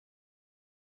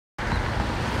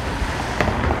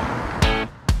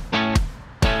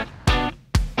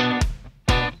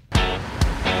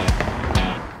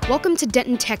Welcome to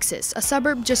Denton, Texas, a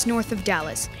suburb just north of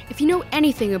Dallas. If you know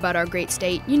anything about our great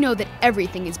state, you know that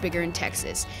everything is bigger in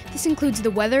Texas. This includes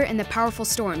the weather and the powerful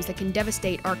storms that can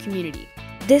devastate our community.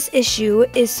 This issue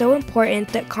is so important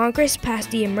that Congress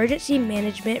passed the Emergency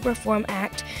Management Reform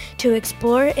Act to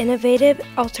explore innovative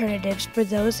alternatives for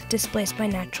those displaced by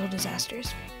natural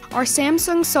disasters. Our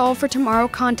Samsung Solve for Tomorrow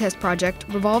contest project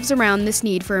revolves around this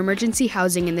need for emergency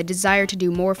housing and the desire to do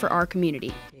more for our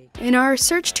community. In our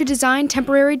search to design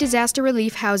temporary disaster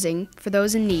relief housing for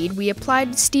those in need, we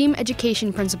applied STEAM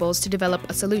education principles to develop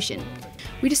a solution.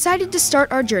 We decided to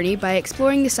start our journey by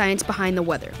exploring the science behind the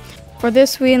weather. For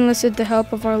this, we enlisted the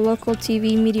help of our local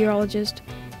TV meteorologist.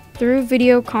 Through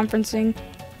video conferencing,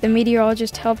 the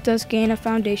meteorologist helped us gain a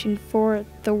foundation for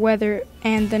the weather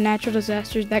and the natural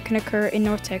disasters that can occur in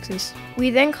North Texas.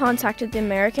 We then contacted the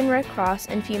American Red Cross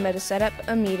and FEMA to set up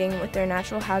a meeting with their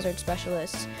natural hazard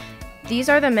specialists. These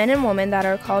are the men and women that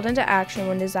are called into action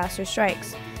when disaster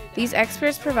strikes. These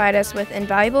experts provide us with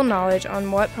invaluable knowledge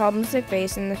on what problems they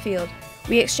face in the field.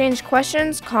 We exchange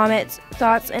questions, comments,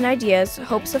 thoughts, and ideas,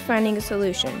 hopes of finding a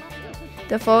solution.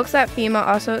 The folks at FEMA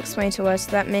also explained to us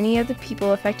that many of the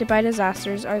people affected by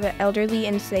disasters are the elderly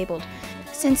and disabled.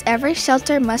 Since every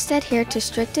shelter must adhere to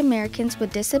strict Americans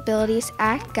with Disabilities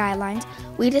Act guidelines,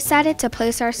 we decided to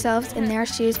place ourselves in their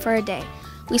shoes for a day.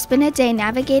 We spent a day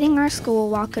navigating our school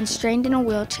while constrained in a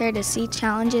wheelchair to see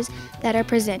challenges that are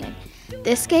presented.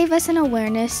 This gave us an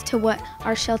awareness to what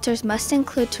our shelters must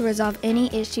include to resolve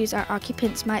any issues our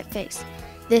occupants might face.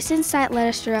 This insight led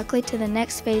us directly to the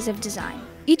next phase of design.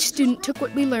 Each student took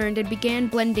what we learned and began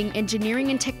blending engineering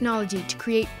and technology to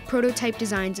create prototype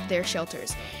designs of their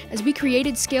shelters. As we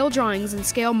created scale drawings and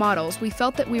scale models, we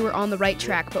felt that we were on the right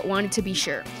track but wanted to be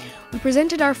sure. We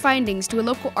presented our findings to a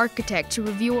local architect to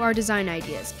review our design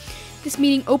ideas. This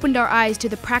meeting opened our eyes to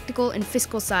the practical and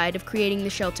fiscal side of creating the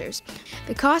shelters.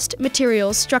 The cost,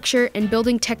 materials, structure, and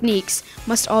building techniques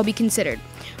must all be considered.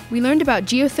 We learned about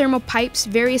geothermal pipes,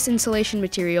 various insulation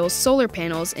materials, solar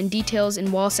panels, and details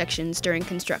in wall sections during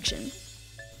construction.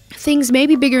 Things may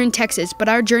be bigger in Texas, but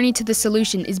our journey to the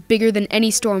solution is bigger than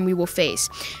any storm we will face.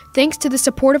 Thanks to the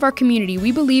support of our community,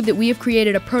 we believe that we have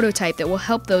created a prototype that will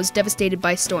help those devastated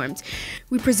by storms.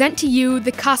 We present to you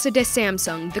the Casa de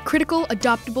Samsung, the critical,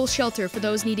 adoptable shelter for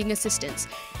those needing assistance.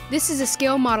 This is a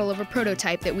scale model of a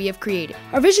prototype that we have created.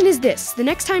 Our vision is this: the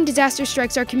next time disaster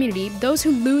strikes our community, those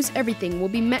who lose everything will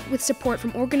be met with support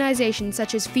from organizations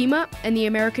such as FEMA and the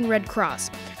American Red Cross.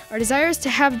 Our desire is to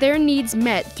have their needs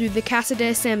met through the Casa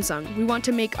de Samsung. We want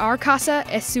to make our casa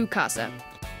es su casa.